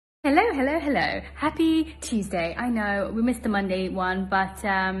Hello, hello, hello. Happy Tuesday. I know we missed the Monday one, but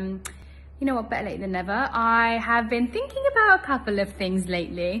you know what, better late than never. I have been thinking about a couple of things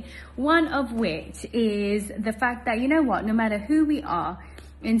lately, one of which is the fact that, you know what, no matter who we are,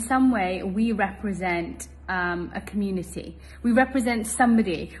 in some way we represent a community. We represent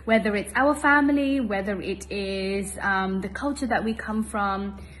somebody, whether it's our family, whether it is the culture that we come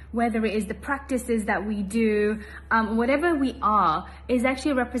from, whether it is the practices that we do, whatever we are is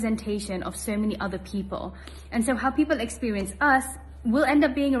actually a representation of so many other people. And so how people experience us will end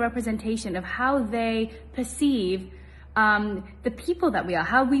up being a representation of how they perceive the people that we are,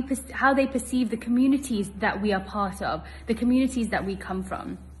 how they perceive the communities that we are part of, the communities that we come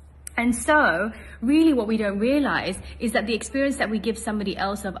from. And so really what we don't realize is that the experience that we give somebody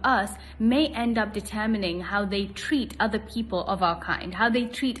else of us may end up determining how they treat other people of our kind, how they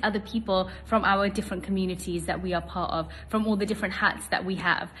treat other people from our different communities that we are part of, from all the different hats that we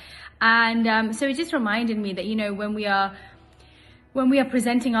have. And so it just reminded me that, you know, when we are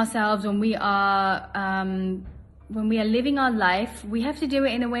presenting ourselves, when we are living our life, we have to do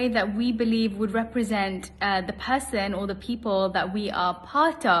it in a way that we believe would represent the person or the people that we are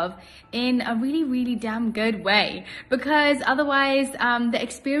part of in a really, really damn good way. Because otherwise, the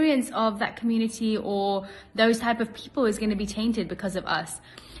experience of that community or those type of people is going to be tainted because of us.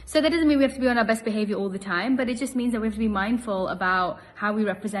 So that doesn't mean we have to be on our best behavior all the time, but it just means that we have to be mindful about how we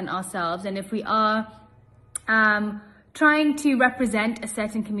represent ourselves. And if we are trying to represent a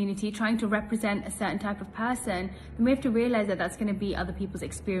certain community, trying to represent a certain type of person, then we have to realize that that's going to be other people's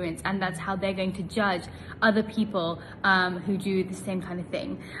experience, and that's how they're going to judge other people who do the same kind of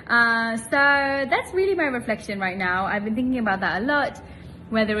thing. So that's really my reflection right now. I've been thinking about that a lot,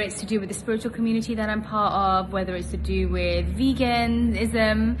 whether it's to do with the spiritual community that I'm part of, whether it's to do with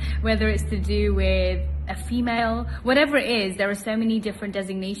veganism, whether it's to do with a female, whatever it is. There are so many different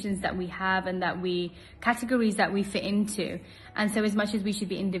designations that we have and categories that we fit into. And so as much as we should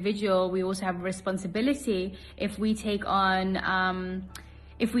be individual, we also have a responsibility. If we take on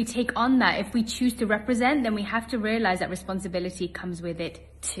that, if we choose to represent, then we have to realize that responsibility comes with it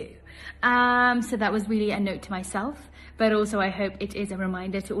too. So that was really a note to myself, but also I hope it is a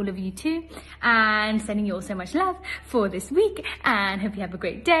reminder to all of you too, and sending you all so much love for this week, and hope you have a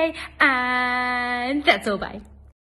great day, and that's all. Bye.